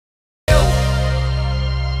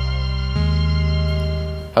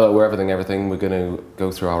Hello, we're Everything Everything. We're going to go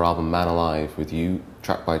through our album Man Alive with you,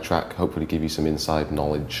 track by track, hopefully give you some inside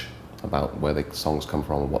knowledge about where the songs come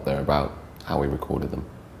from and what they're about, how we recorded them.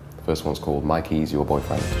 The first one's called My Keys, Your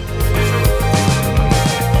Boyfriend.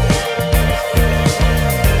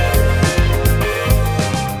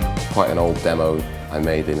 Quite an old demo I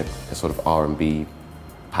made in a sort of R&B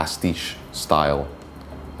pastiche style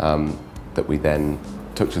that we then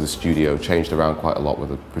took to the studio, changed around quite a lot with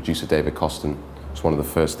the producer David Coston. It's one of the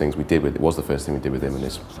first things we did with it, was the first thing we did with him, and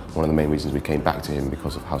it's one of the main reasons we came back to him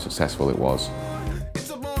because of how successful it was.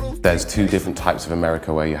 There's two different types of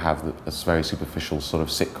America where you have this very superficial sort of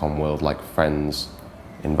sitcom world like Friends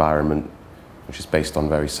environment, which is based on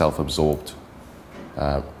very self-absorbed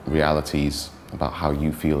realities about how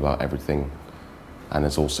you feel about everything. And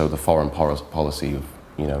there's also the foreign policy of,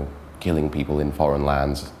 you know, killing people in foreign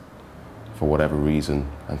lands for whatever reason,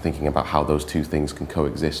 and thinking about how those two things can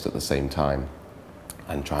coexist at the same time,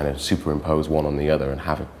 and trying to superimpose one on the other and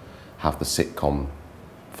have the sitcom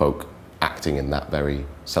folk acting in that very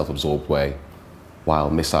self-absorbed way while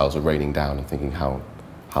missiles are raining down, and thinking how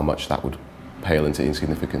much that would pale into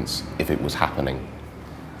insignificance if it was happening,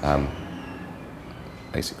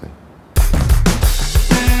 basically.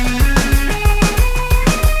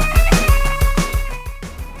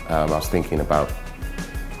 I was thinking about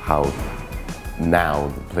how now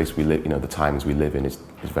the place we live, you know, the times we live in is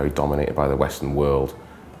very dominated by the Western world,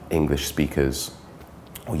 English speakers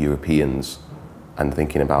or Europeans, and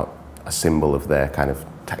thinking about a symbol of their kind of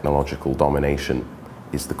technological domination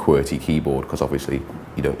is the QWERTY keyboard, because obviously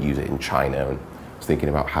you don't use it in China. And I was thinking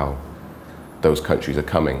about how those countries are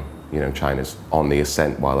coming. You know, China's on the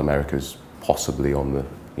ascent while America's possibly on the,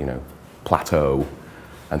 you know, plateau,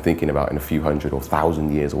 and thinking about in a few hundred or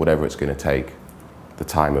 1,000 years or whatever it's going to take, the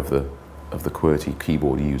time of the QWERTY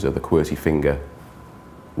keyboard user, the QWERTY finger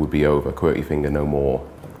would be over, QWERTY finger no more,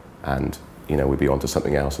 and, you know, we'd be onto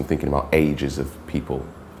something else, and thinking about ages of people,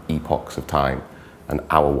 epochs of time, and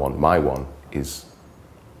our one, my one, is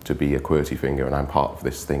to be a QWERTY finger, and I'm part of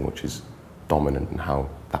this thing which is dominant, and how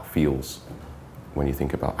that feels when you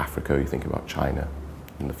think about Africa, you think about China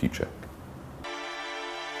in the future.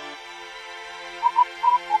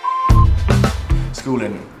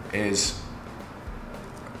 Schooling is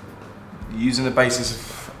using the basis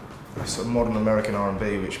of sort of modern American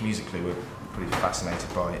R&B, which musically we're pretty fascinated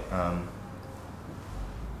by.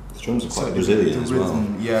 The drums are quite Brazilian as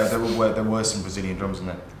well. Yeah, there were some Brazilian drums in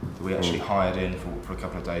there that we actually hired in for a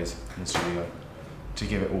couple of days in the studio to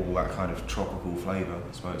give it all that kind of tropical flavour,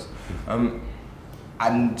 I suppose.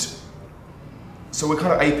 And so we're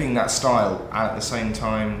kind of aping that style, and at the same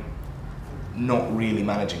time not really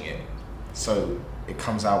managing it. So it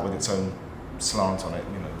comes out with its own slant on it,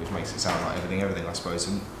 you know, which makes it sound like everything, I suppose.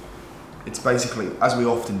 And it's basically, as we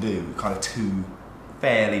often do, kind of two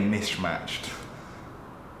fairly mismatched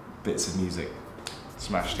bits of music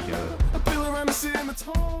smashed together.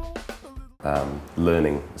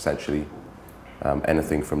 Learning, essentially.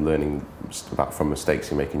 Anything from learning from mistakes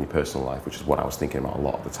you make in your personal life, which is what I was thinking about a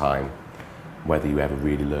lot of the time, whether you ever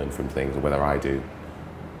really learn from things, or whether I do,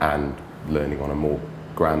 and learning on a more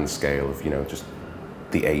grand scale of, you know, just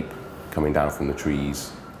the ape coming down from the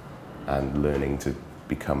trees and learning to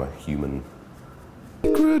become a human.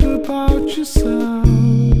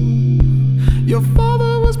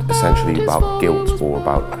 Essentially about guilt, or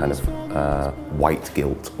about kind of white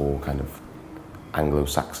guilt, or kind of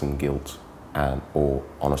Anglo-Saxon guilt, or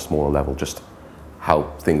on a smaller level, just how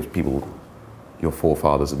things your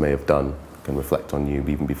forefathers may have done can reflect on you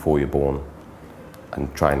even before you're born,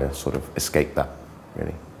 and trying to sort of escape that,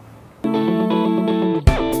 really.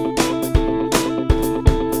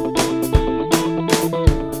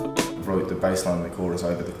 Wrote the bass line and the chorus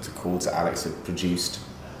over the chords that Alex had produced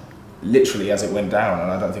literally as it went down, and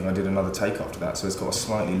I don't think I did another take after that, so it's got a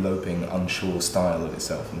slightly loping, unsure style of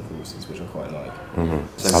itself in the choruses, which I quite like.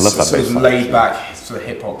 So I love that sort bass of line. laid back, sort of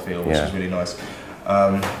hip hop feel, which is really nice.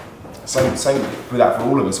 Same with that for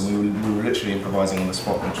all of us, and we were literally improvising on the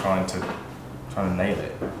spot and trying to nail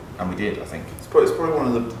it, and we did, I think. It's probably one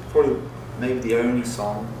of the, maybe the only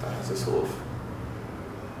song that has a sort of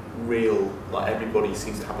real, like everybody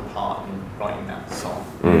seems to have a part in writing that song,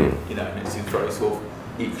 you know, and it seems very sort of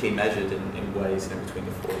equally measured in ways in between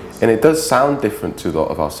the four of us. And it does sound different to a lot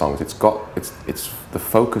of our songs. It's the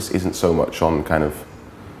focus isn't so much on kind of,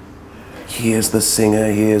 here's the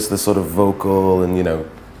singer, here's the sort of vocal, and, you know,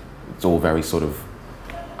 it's all very sort of,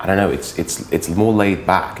 I don't know, it's more laid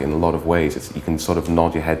back in a lot of ways. You can sort of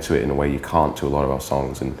nod your head to it in a way you can't to a lot of our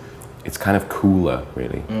songs, and it's kind of cooler,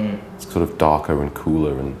 really. It's sort of darker and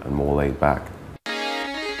cooler and more laid back.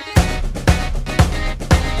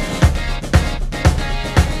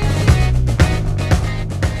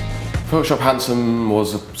 Photoshop Handsome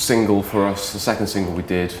was a single for us, the second single we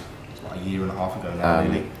did. It's like a year and a half ago now,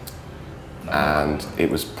 really. And it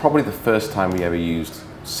was probably the first time we ever used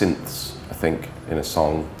synths, I think, in a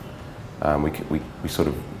song. We sort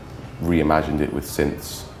of reimagined it with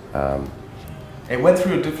synths. It went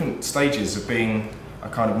through different stages of being a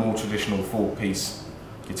kind of more traditional 4-piece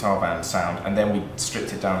guitar band sound, and then we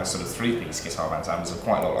stripped it down as sort of 3-piece guitar band sound. It was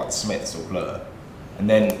quite a lot like the Smiths or Blur. And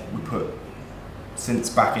then we put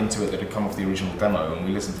synths back into it that had come off the original demo, and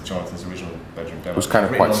we listened to Jonathan's original bedroom demo. It was kind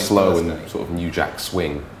of quite slow and sort of New Jack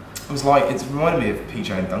Swing. It was like, it reminded me of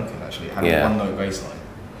PJ and Duncan actually. It had a one-note bass line.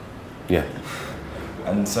 Yeah.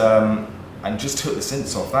 And just took the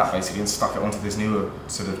synths off that basically and stuck it onto this newer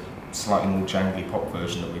sort of slightly more jangly pop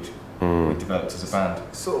version that we'd developed as a band.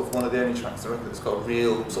 It's sort of one of the only tracks I reckon that's got a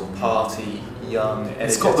real sort of party, young,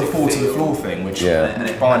 it's got the fall to the floor thing, which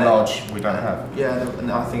by and large we don't have. Yeah,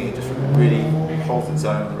 and I think it just really holds its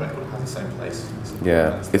own on the record, has its own place.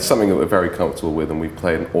 Yeah, it's something that we're very comfortable with and we've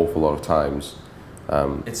played an awful lot of times. I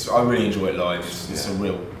really enjoy it live. It's a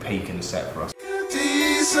real peak in the set for us.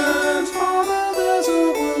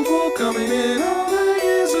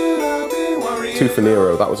 Two for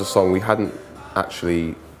Nero, that was a song we hadn't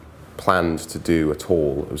actually planned to do at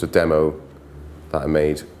all. It was a demo that I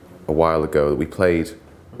made a while ago that we played.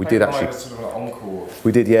 We did actually. Sort of like encore.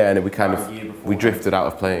 We did, yeah, and we drifted out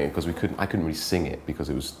of playing it because I couldn't really sing it because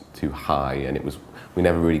it was too high and we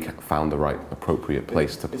never really found the right appropriate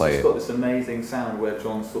place to play it. It's got this amazing sound where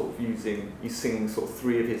John's sort of he's singing sort of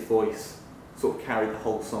 3 of his voice, sort of carried the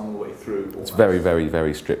whole song all the way through. It's very, very,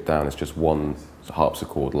 very stripped down. It's just one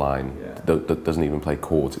harpsichord line that doesn't even play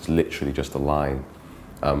chords. It's literally just a line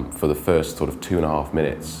for the first sort of 2.5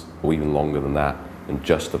 minutes, or even longer than that, and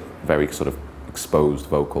just a very sort of exposed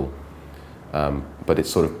vocal. But it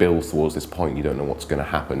sort of builds towards this point. You don't know what's going to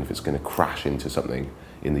happen, if it's going to crash into something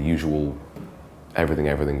in the usual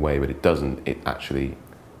everything way, but it doesn't.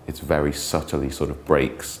 It's very subtly sort of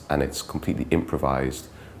breaks, and it's completely improvised.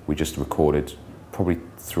 We just recorded probably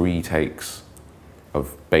 3 takes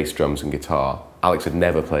of bass, drums and guitar. Alex had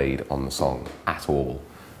never played on the song at all.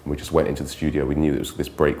 And we just went into the studio. We knew this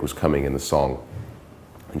break was coming in the song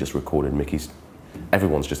and just recorded Mickey's.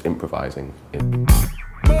 Everyone's just improvising. It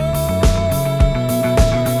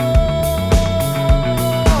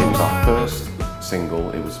was our first single.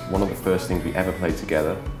 It was one of the first things we ever played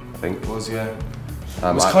together, I think. It was, yeah.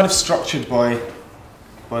 It was kind of structured by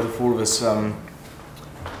the 4 of us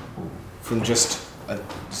from just a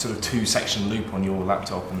sort of 2-section loop on your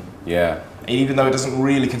laptop. And even though it doesn't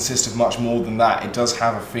really consist of much more than that, it does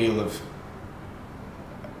have a feel of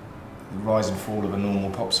the rise and fall of a normal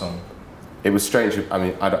pop song. It was strange. I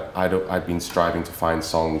mean, I'd been striving to find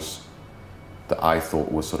songs that I thought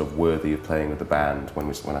were sort of worthy of playing with the band when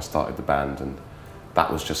I started the band, and that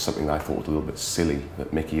was just something that I thought was a little bit silly,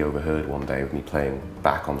 that Mickey overheard one day with me playing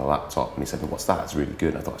back on the laptop, and he said, well, what's that? It's really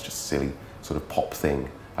good. And I thought it's just a silly sort of pop thing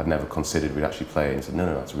I'd never considered we'd actually play, and he said, no,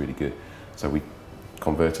 that's really good. So we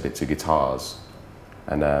converted it to guitars,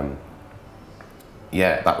 and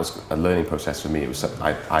that was a learning process for me. It was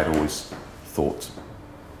I'd always thought,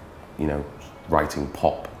 writing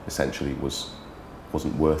pop essentially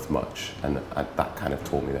wasn't worth much, and that kind of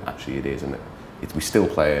taught me that actually it is, and we still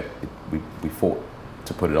play it. We fought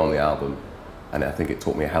to put it on the album, and I think it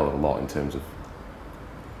taught me a hell of a lot in terms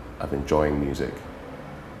of enjoying music.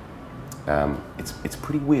 It's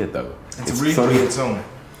pretty weird though. It's a really weird song.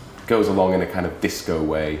 Goes along in a kind of disco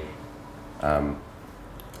way, and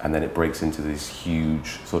then it breaks into these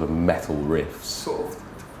huge sort of metal riffs. Sort of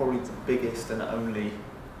probably the biggest and only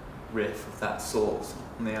riff of that sort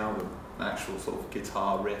on the album. An actual sort of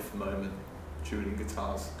guitar riff moment, dueling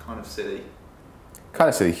guitars, kind of silly.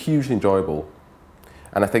 Hugely enjoyable,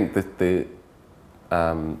 and I think that the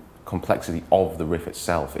complexity of the riff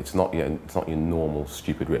itself, it's not your normal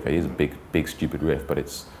stupid riff. It is a big stupid riff, but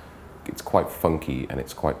it's quite funky and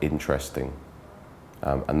it's quite interesting,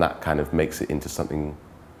 and that kind of makes it into something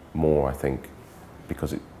more, I think,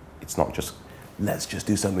 because it's not just let's just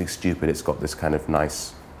do something stupid. It's got this kind of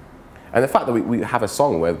nice, and the fact that we have a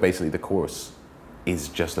song where basically the chorus is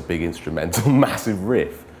just a big instrumental massive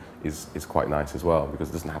riff is quite nice as well, because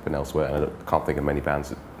it doesn't happen elsewhere, and I can't think of many bands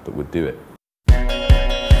that would do it.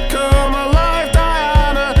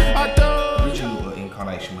 The original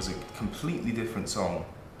incarnation was a completely different song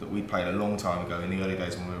that we played a long time ago in the early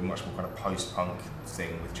days when we were much more kind of post-punk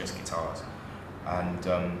thing with just guitars, and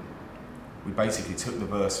we basically took the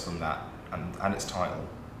verse from that and its title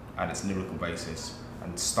and its lyrical basis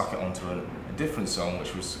and stuck it onto a different song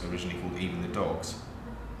which was originally called Even the Dogs,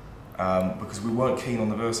 because we weren't keen on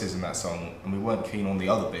the verses in that song and we weren't keen on the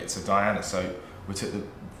other bits of Diana, so we took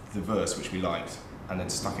the verse, which we liked, and then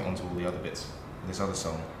stuck it onto all the other bits of this other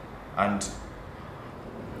song. And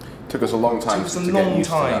took us a long time to get used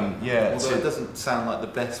to that. Yeah. Although it doesn't sound like the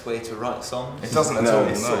best way to write songs. It doesn't at No. all.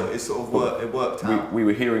 It sort of it worked out. We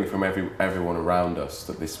were hearing from everyone around us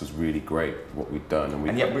that this was really great, what we'd done.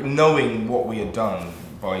 And yet, knowing what we had done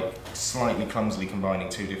by slightly clumsily combining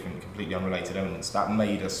two different, completely unrelated elements, that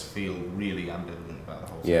made us feel really ambivalent about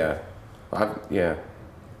the whole thing. Yeah.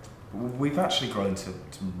 We've actually grown to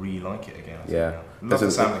really like it again. I think, Yeah. now. Love the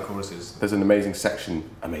sound of the choruses. There's an amazing section,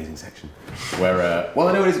 where, well,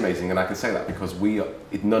 I know it is amazing, and I can say that because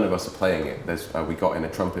none of us are playing it. We got in a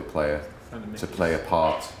trumpet player to play a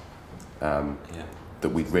part that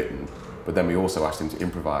we'd written, but then we also asked him to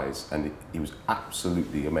improvise, and he was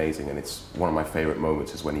absolutely amazing, and it's one of my favourite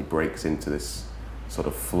moments is when he breaks into this sort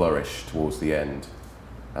of flourish towards the end.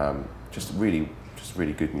 Just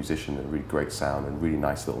really good musician, and really great sound, and really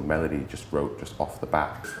nice little melody just wrote just off the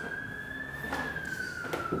bat.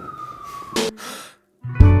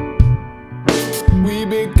 We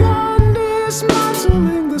began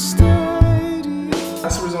dismantling the stadium.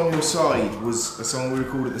 As It Was On Your Side was a song we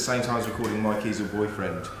recorded at the same time as recording My Keys Your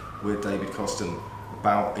Boyfriend with David Coston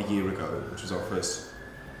about a year ago, which was our first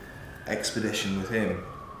expedition with him.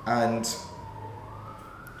 And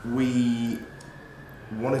we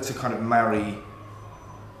wanted to kind of marry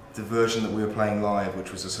the version that we were playing live,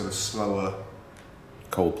 which was a sort of slower,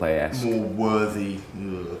 Coldplay-esque. more worthy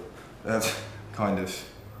kind of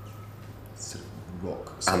sort of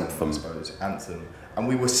rock song, Anthem. I suppose, anthem. And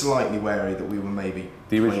we were slightly wary that we were maybe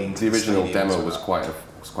The playing to original stadiums demo or was that. quite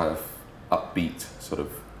a upbeat sort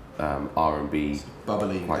of R&B,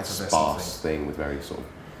 bubbly, quite effervescent sparse thing with very sort of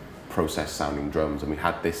processed sounding drums, and we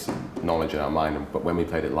had this knowledge in our mind, but when we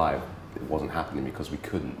played it live, it wasn't happening because we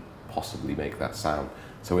couldn't possibly make that sound.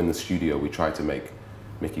 So in the studio, we tried to make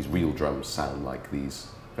Mickey's real drums sound like these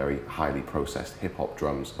very highly processed hip hop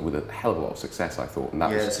drums, with a hell of a lot of success, I thought. And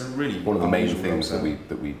that was it's a really one of the main unusual things drum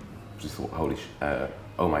that we just thought,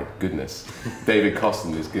 oh my goodness, David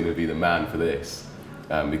Coston is going to be the man for this,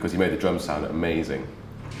 because he made the drums sound amazing.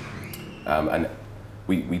 And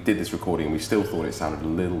we did this recording, and we still thought it sounded a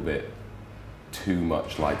little bit too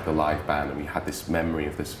much like the live band, and we had this memory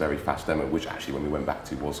of this very fast demo, which actually when we went back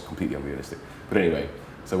to was completely unrealistic. But anyway,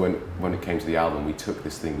 so when it came to the album, we took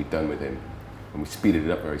this thing we'd done with him and we speeded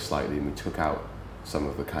it up very slightly, and we took out some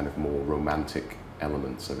of the kind of more romantic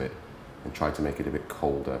elements of it and tried to make it a bit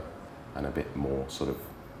colder and a bit more sort of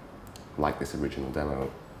like this original demo.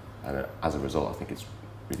 And as a result, I think it's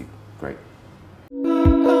really great.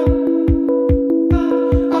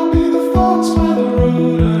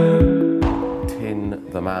 Tin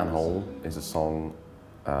the Manhole is a song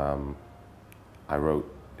I wrote.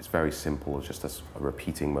 It's very simple, it's just a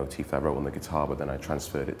repeating motif that I wrote on the guitar, but then I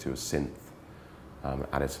transferred it to a synth,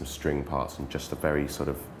 added some string parts, and just a very sort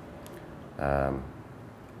of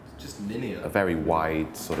just linear. a very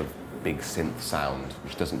wide sort of big synth sound,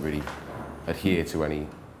 which doesn't really adhere to any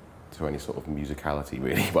sort of musicality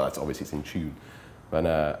really, but it's in tune. And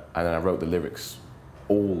then I wrote the lyrics,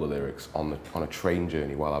 all the lyrics, on a train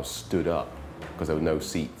journey while I was stood up because there were no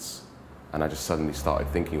seats, and I just suddenly started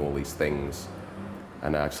thinking all these things,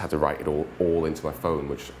 and I just had to write it all into my phone,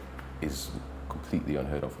 which is completely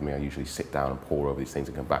unheard of for me. I usually sit down and pore over these things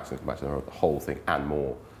and come back to them, and I wrote the whole thing and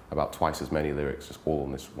more, about twice as many lyrics, just all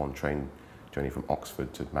on this one train journey from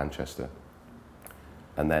Oxford to Manchester.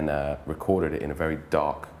 And then recorded it in a very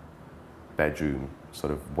dark bedroom,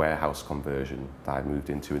 sort of warehouse conversion that I moved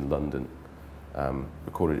into in London.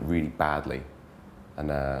 Recorded it really badly, and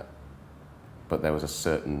but there was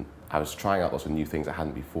I was trying out lots of new things I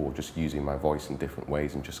hadn't before, just using my voice in different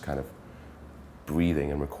ways and just kind of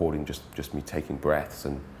breathing and recording just me taking breaths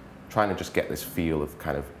and trying to just get this feel of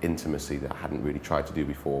kind of intimacy that I hadn't really tried to do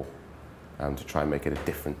before, to try and make it a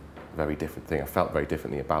very different thing. I felt very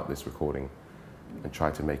differently about this recording and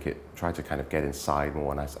tried to kind of get inside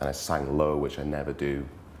more, and I sang low, which I never do,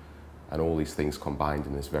 and all these things combined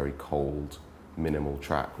in this very cold, minimal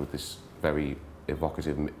track with this very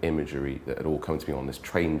evocative imagery that had all come to me on this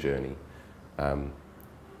train journey,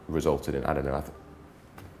 resulted in, I don't know,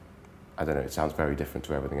 it sounds very different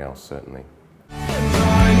to everything else, certainly.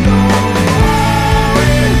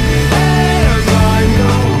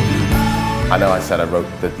 I know I said I wrote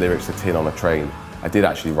the lyrics to Tin on a train. I did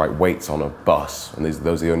actually write Weights on a bus, and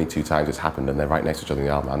those are the only two times it's happened, and they're right next to each other in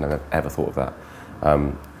the album. I never ever thought of that.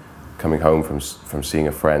 Coming home from seeing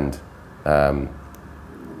a friend, and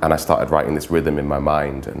I started writing this rhythm in my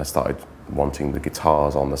mind, and I started wanting the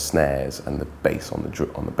guitars on the snares and the bass on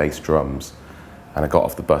the bass drums. And I got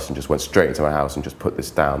off the bus and just went straight into my house and just put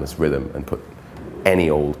this down, this rhythm, and put any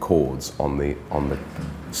old chords on the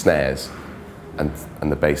snares,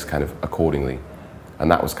 and the bass kind of accordingly. And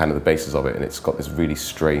that was kind of the basis of it, and it's got this really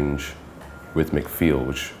strange rhythmic feel,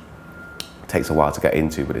 which takes a while to get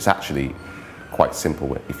into, but it's actually quite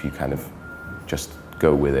simple if you kind of just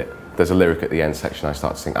go with it. There's a lyric at the end section I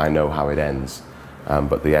start to sing, I know how it ends,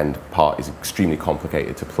 but the end part is extremely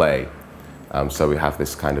complicated to play, so we have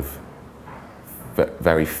this kind of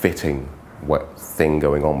very fitting thing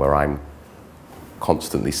going on where I'm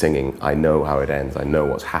constantly singing, I know how it ends, I know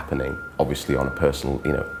what's happening, obviously on a personal,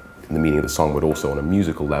 you know, in the meaning of the song, but also on a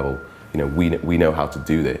musical level. You know, we know how to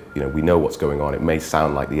do this, you know, we know what's going on. It may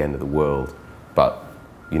sound like the end of the world, but,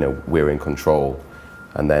 you know, we're in control.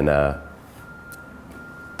 And then the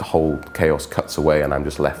whole chaos cuts away and I'm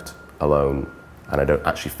just left alone, and I don't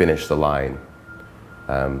actually finish the line.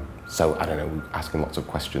 So, I don't know, asking lots of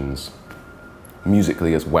questions,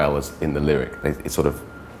 musically as well as in the lyric. It's sort of,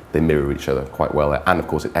 they mirror each other quite well. And of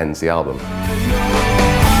course it ends the album.